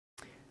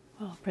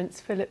Well, Prince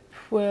Philip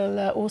will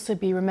also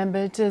be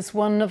remembered as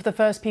one of the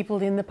first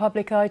people in the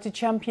public eye to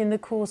champion the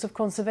cause of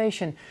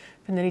conservation.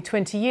 For nearly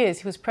 20 years,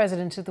 he was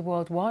president of the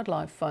World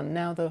Wildlife Fund,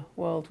 now the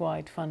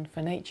Worldwide Fund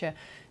for Nature.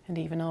 And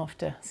even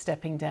after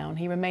stepping down,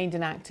 he remained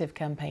an active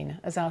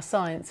campaigner, as our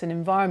science and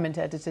environment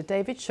editor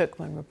David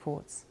Shukman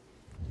reports.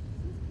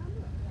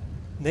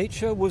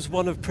 Nature was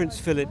one of Prince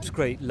Philip's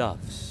great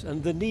loves,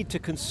 and the need to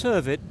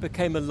conserve it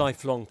became a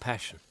lifelong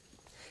passion.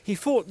 He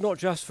fought not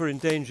just for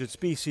endangered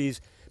species,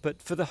 but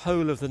for the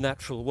whole of the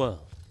natural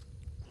world.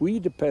 We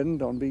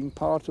depend on being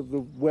part of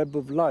the web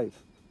of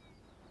life.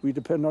 We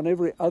depend on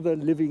every other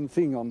living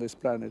thing on this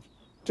planet,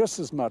 just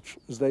as much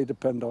as they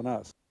depend on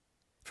us.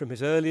 From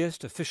his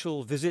earliest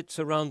official visits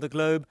around the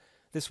globe,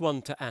 this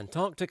one to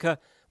Antarctica,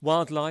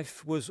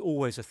 wildlife was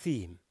always a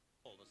theme.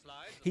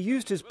 He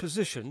used his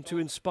position to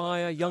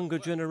inspire younger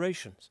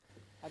generations.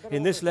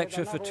 In this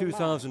lecture for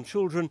 2,000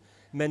 children,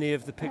 many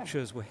of the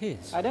pictures were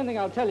his. I don't think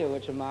I'll tell you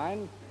which are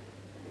mine,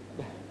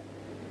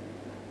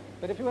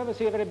 but if you ever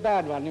see a very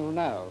bad one, you'll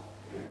know.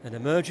 An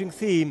emerging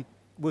theme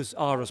was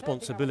our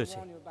responsibility.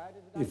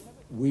 If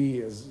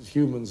we as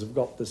humans have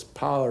got this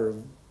power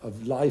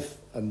of life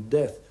and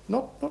death,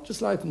 not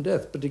just life and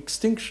death, but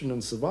extinction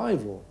and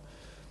survival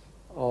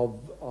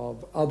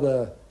of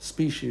other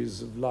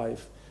species of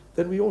life,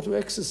 then we ought to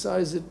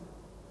exercise it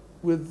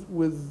with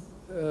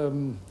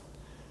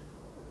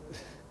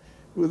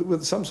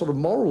some sort of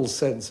moral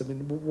sense. I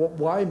mean,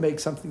 why make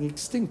something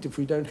extinct if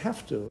we don't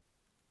have to?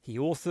 He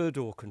authored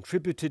or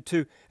contributed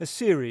to a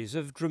series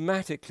of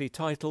dramatically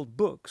titled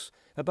books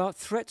about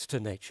threats to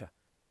nature.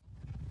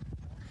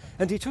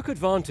 And he took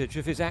advantage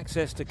of his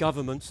access to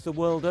governments the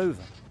world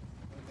over.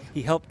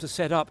 He helped to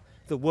set up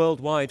the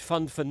Worldwide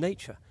Fund for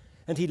Nature,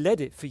 and he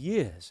led it for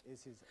years.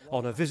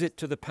 On a visit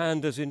to the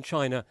pandas in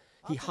China,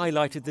 he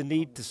highlighted the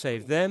need to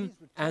save them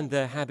and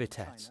their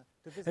habitats.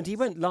 And he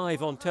went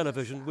live on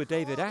television with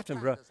David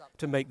Attenborough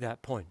to make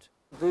that point.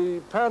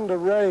 The panda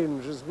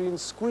range has been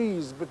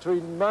squeezed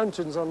between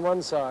mountains on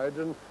one side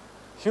and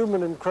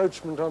human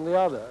encroachment on the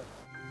other.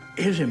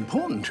 His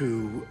importance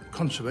to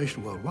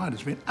conservation worldwide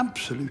has been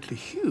absolutely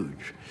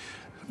huge.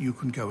 You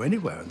can go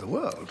anywhere in the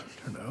world,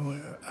 you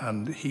know,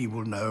 and he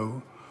will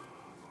know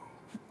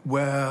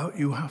where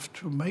you have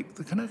to make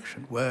the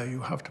connection, where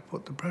you have to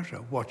put the pressure,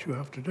 what you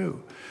have to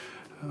do.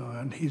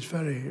 And he's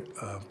very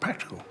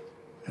practical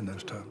in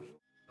those terms.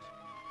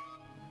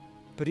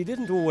 But he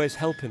didn't always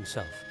help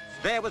himself.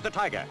 There was the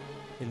tiger.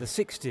 In the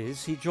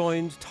 60s, he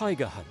joined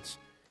tiger hunts,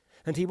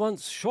 and he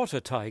once shot a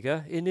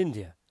tiger in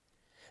India.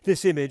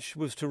 This image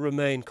was to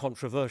remain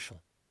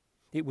controversial.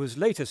 It was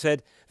later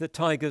said that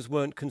tigers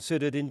weren't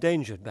considered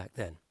endangered back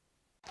then.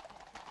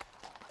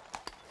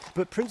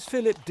 But Prince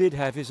Philip did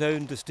have his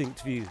own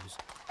distinct views.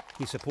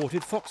 He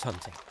supported fox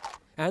hunting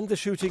and the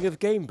shooting of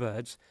game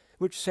birds,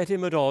 which set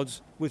him at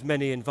odds with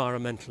many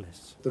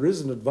environmentalists. There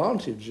is an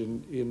advantage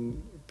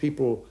in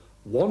people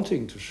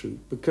wanting to shoot,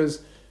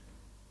 because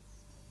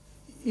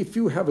if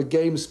you have a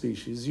game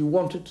species, you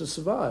want it to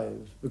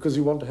survive because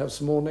you want to have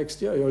some more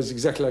next year. It's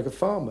exactly like a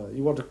farmer.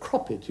 You want to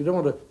crop it. You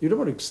don't want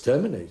to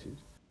exterminate it.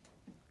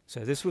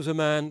 So this was a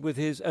man with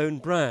his own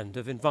brand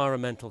of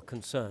environmental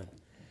concern.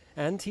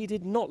 And he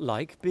did not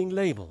like being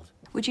labelled.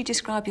 Would you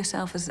describe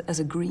yourself as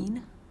a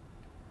green?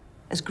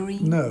 As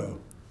green? No.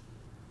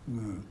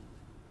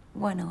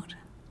 Why not?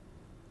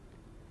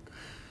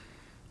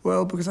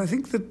 Well, because I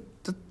think that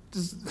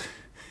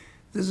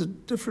there's a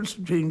difference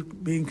between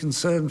being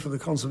concerned for the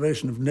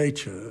conservation of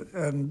nature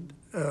and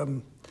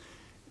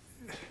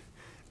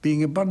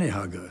being a bunny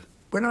hugger.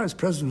 When I was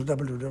president of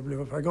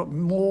WWF, I got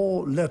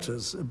more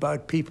letters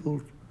about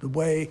people, the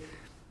way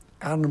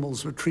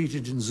animals were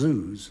treated in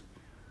zoos,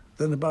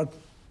 than about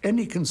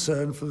any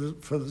concern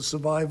for the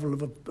survival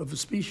of a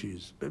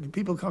species. But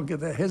people can't get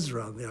their heads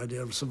around the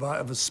idea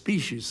of a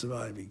species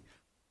surviving.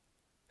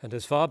 And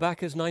as far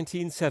back as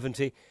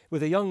 1970,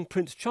 with a young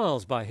Prince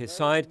Charles by his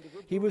side,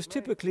 he was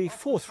typically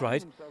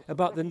forthright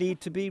about the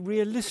need to be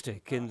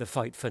realistic in the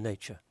fight for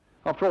nature.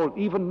 After all,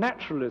 even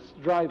naturalists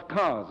drive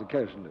cars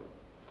occasionally.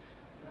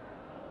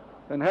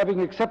 And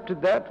having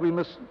accepted that, we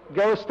must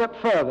go a step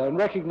further and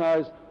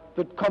recognize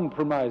that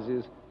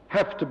compromises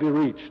have to be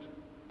reached.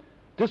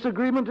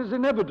 Disagreement is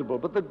inevitable,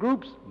 but the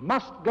groups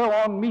must go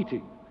on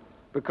meeting,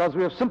 because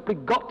we have simply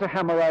got to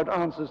hammer out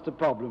answers to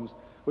problems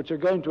which are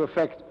going to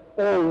affect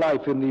all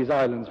life in these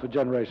islands for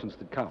generations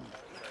to come.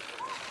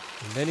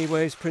 In many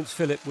ways, Prince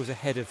Philip was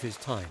ahead of his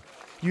time,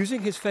 using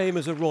his fame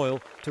as a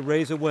royal to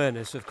raise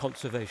awareness of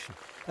conservation.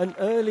 An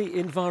early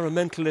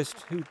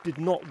environmentalist who did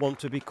not want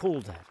to be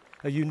called that,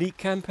 a unique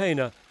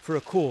campaigner for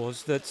a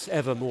cause that's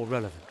ever more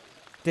relevant.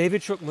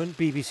 David Shukman,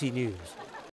 BBC News.